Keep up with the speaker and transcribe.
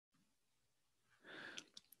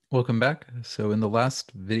Welcome back. So in the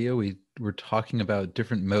last video, we were talking about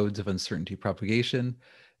different modes of uncertainty propagation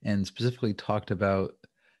and specifically talked about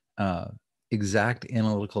uh, exact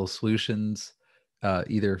analytical solutions,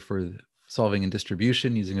 either for solving in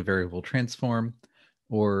distribution using a variable transform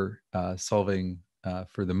or solving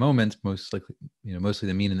for the moment, mostly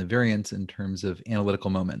the mean and the variance in terms of analytical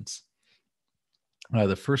moments.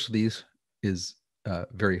 The first of these is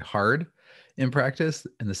very hard in practice,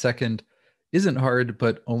 and the second isn't hard,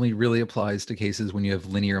 but only really applies to cases when you have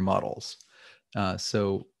linear models.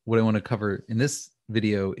 So what I want to cover in this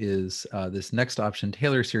video is this next option,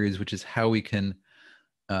 Taylor series, which is how we can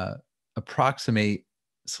approximate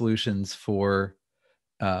solutions for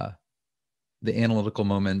the analytical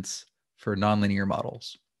moments for nonlinear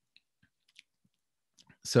models.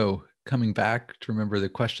 So coming back to remember the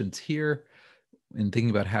questions here and thinking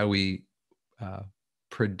about how we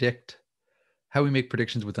how we make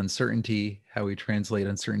predictions with uncertainty, how we translate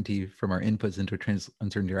uncertainty from our inputs into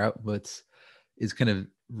uncertainty or outputs, is kind of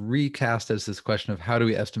recast as this question of how do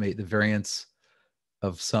we estimate the variance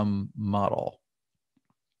of some model.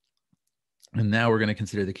 And now we're going to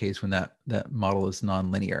consider the case when that model is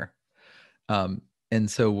nonlinear. And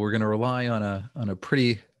so we're going to rely on a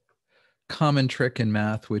pretty common trick in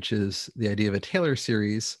math, which is the idea of a Taylor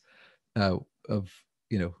series of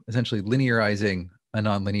essentially linearizing a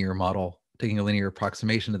nonlinear model, taking a linear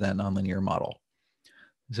approximation of that nonlinear model.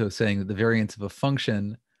 So saying that the variance of a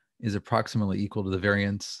function is approximately equal to the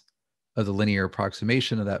variance of the linear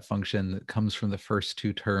approximation of that function that comes from the first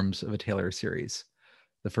two terms of a Taylor series.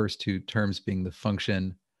 The first two terms being the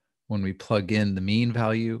function when we plug in the mean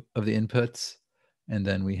value of the inputs, and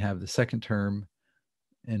then we have the second term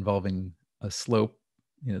involving a slope,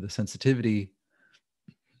 the sensitivity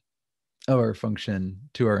of our function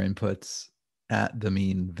to our inputs at the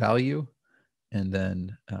mean value, and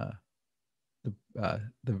then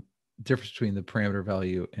the difference between the parameter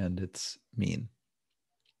value and its mean.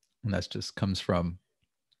 And that just comes from,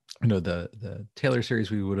 the Taylor series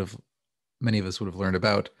many of us would have learned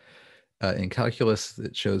about in calculus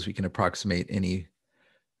that shows we can approximate any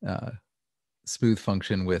smooth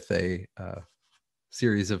function with a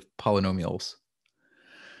series of polynomials.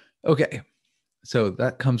 Okay, so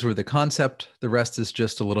that comes with the concept. The rest is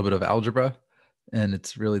just a little bit of algebra, and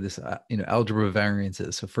it's really this, algebra of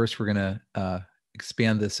variances. So first we're going to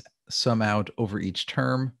expand this sum out over each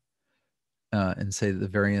term and say that the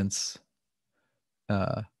variance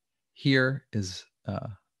here is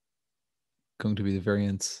going to be the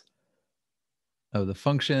variance of the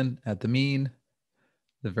function at the mean,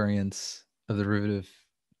 the variance of the derivative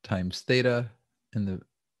times theta, and the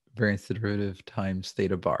variance of the derivative times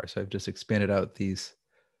theta bar. So I've just expanded out these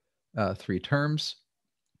three terms.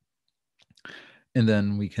 And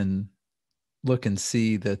then we can look and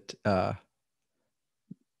see that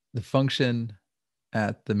the function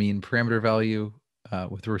at the mean parameter value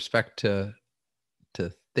with respect to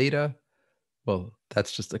theta, well,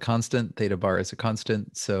 that's just a constant. Theta bar is a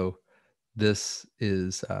constant. So this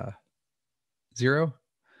is 0.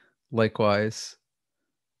 Likewise,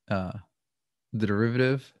 the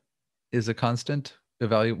derivative is a constant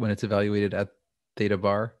when it's evaluated at theta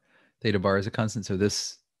bar. Theta bar is a constant, so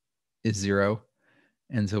this is 0.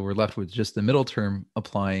 And so we're left with just the middle term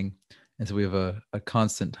applying. And so we have a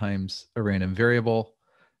constant times a random variable,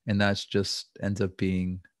 and that's just ends up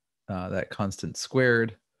being that constant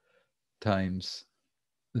squared times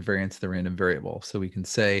the variance of the random variable. So we can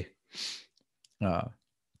say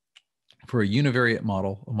for a univariate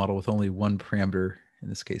model, a model with only one parameter, in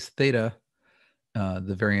this case theta,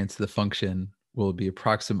 the variance of the function will be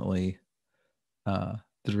approximately the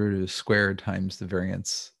derivative squared times the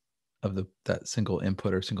variance of that single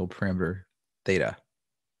input or single parameter theta.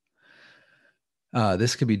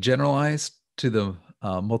 This could be generalized to the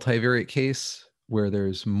multivariate case where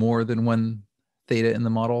there's more than one theta in the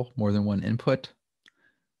model, more than one input.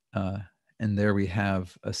 And there we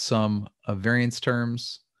have a sum of variance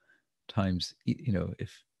terms times,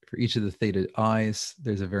 if for each of the theta i's,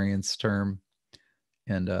 there's a variance term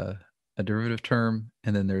and a derivative term.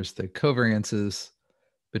 And then there's the covariances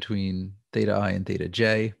between theta I and theta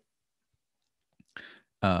j.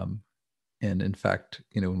 And in fact,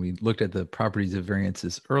 when we looked at the properties of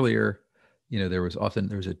variances earlier, there was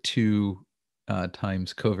a 2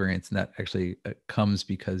 times covariance, and that actually comes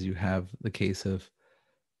because you have the case of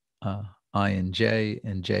I and j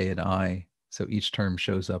and I. So each term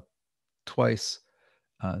shows up twice.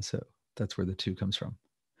 So that's where the 2 comes from.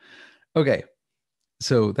 Okay,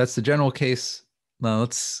 so that's the general case. Now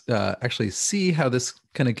let's actually see how this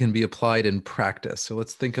kind of can be applied in practice. So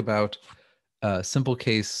let's think about a simple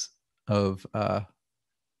case of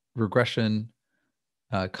regression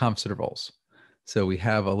confidence intervals. So we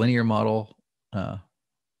have a linear model,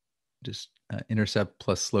 just intercept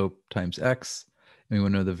plus slope times x. And we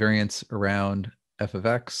want to know the variance around f of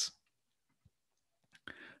x.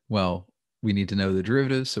 Well, we need to know the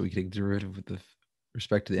derivatives, so we can take the derivative with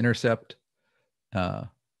respect to the intercept. Df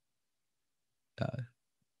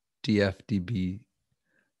db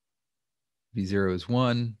v0 is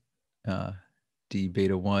 1. D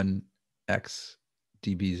beta 1 x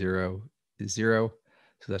db0 is 0.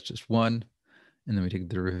 So that's just 1. And then we take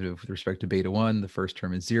the derivative with respect to beta 1. The first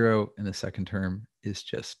term is 0, and the second term is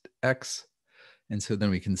just x. And so then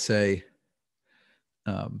we can say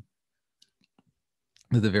that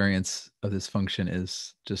the variance of this function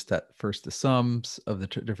is just that first the sums of the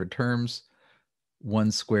different terms,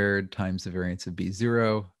 1 squared times the variance of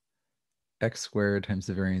b0, x squared times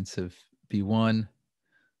the variance of b1,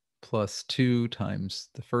 plus 2 times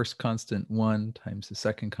the first constant 1 times the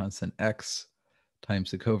second constant x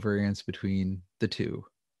times the covariance between the two.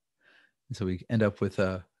 And so we end up with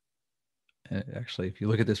actually, if you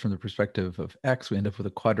look at this from the perspective of x, we end up with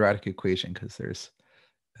a quadratic equation because there's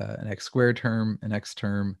an x squared term, an x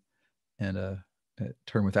term, and a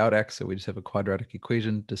term without x. So we just have a quadratic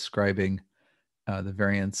equation describing the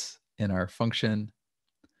variance in our function.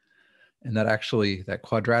 And that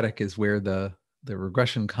quadratic is where the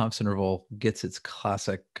regression confidence interval gets its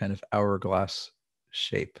classic kind of hourglass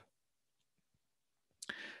shape.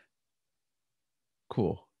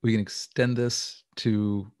 Cool. We can extend this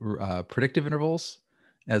to predictive intervals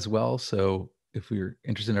as well. So if we're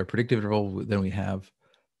interested in our predictive interval, then we have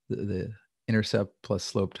the intercept plus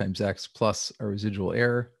slope times x plus our residual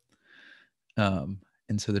error. And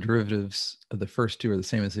so the derivatives of the first two are the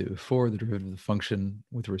same as before. The derivative of the function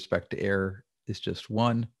with respect to error is just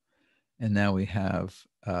 1. And now we have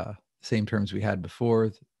the same terms we had before,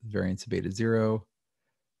 the variance of beta 0,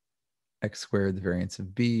 x squared, the variance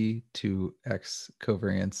of b, to x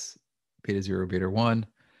covariance beta 0, beta 1.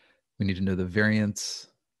 We need to know the variance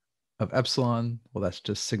of epsilon. Well, that's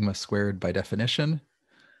just sigma squared by definition.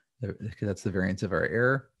 That's the variance of our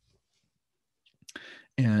error.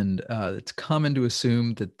 And it's common to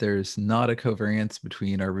assume that there's not a covariance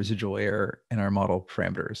between our residual error and our model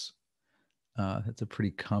parameters. That's a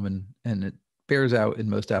pretty common, and it bears out in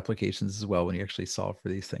most applications as well when you actually solve for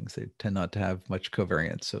these things. They tend not to have much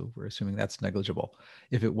covariance, so we're assuming that's negligible.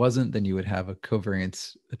 If it wasn't, then you would have a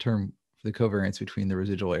covariance, a term for the covariance between the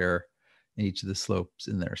residual error and each of the slopes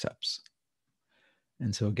and the intercepts.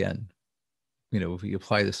 And so again, if we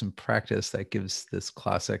apply this in practice, that gives this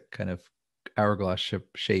classic kind of hourglass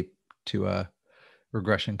shape to a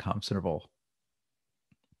regression confidence interval.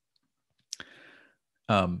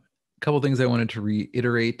 A couple of things I wanted to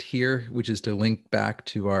reiterate here, which is to link back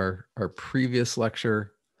to our previous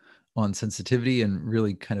lecture on sensitivity and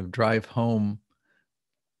really kind of drive home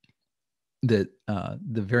that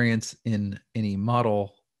the variance in any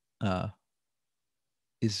model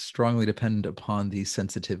is strongly dependent upon these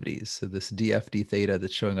sensitivities. So this df d theta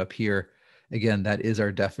that's showing up here, again, that is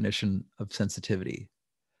our definition of sensitivity.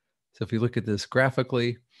 So if we look at this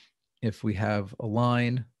graphically, if we have a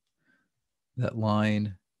line, that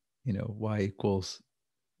line, y equals,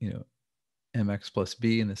 mx plus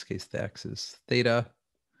b, in this case, the x is theta.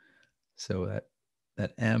 So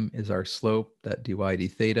that m is our slope, that dy d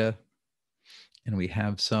theta. And we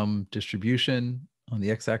have some distribution on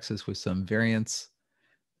the x-axis with some variance.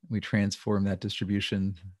 We transform that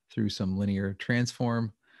distribution through some linear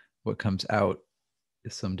transform. What comes out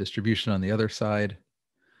is some distribution on the other side.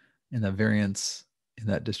 And the variance in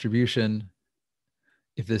that distribution,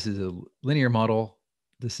 if this is a linear model,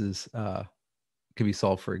 this is can be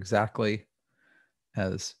solved for exactly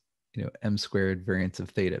as m squared variance of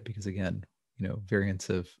theta, because again, variance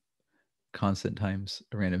of constant times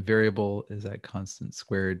a random variable is that constant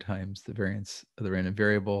squared times the variance of the random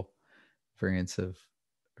variable. Variance of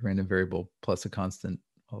a random variable plus a constant,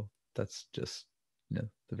 well, that's just the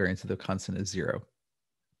variance of the constant is 0.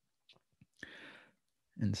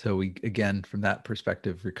 And so we, again, from that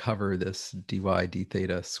perspective, recover this dy d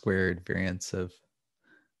theta squared variance of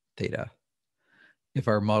theta. If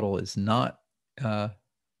our model is not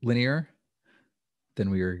linear, then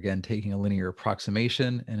we are again taking a linear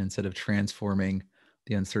approximation, and instead of transforming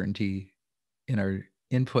the uncertainty in our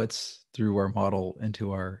inputs through our model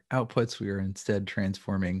into our outputs, we are instead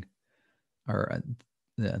transforming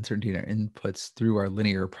the uncertainty in our inputs through our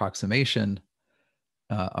linear approximation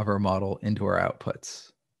of our model into our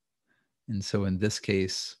outputs. And so in this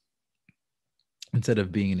case, instead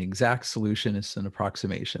of being an exact solution, it's an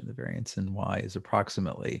approximation. The variance in y is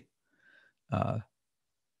approximately the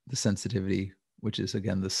sensitivity, which is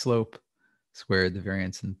again the slope squared the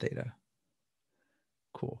variance in theta.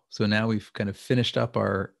 Cool. So now we've kind of finished up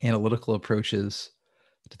our analytical approaches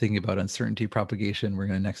to thinking about uncertainty propagation. We're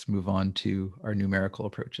going to next move on to our numerical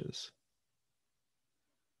approaches.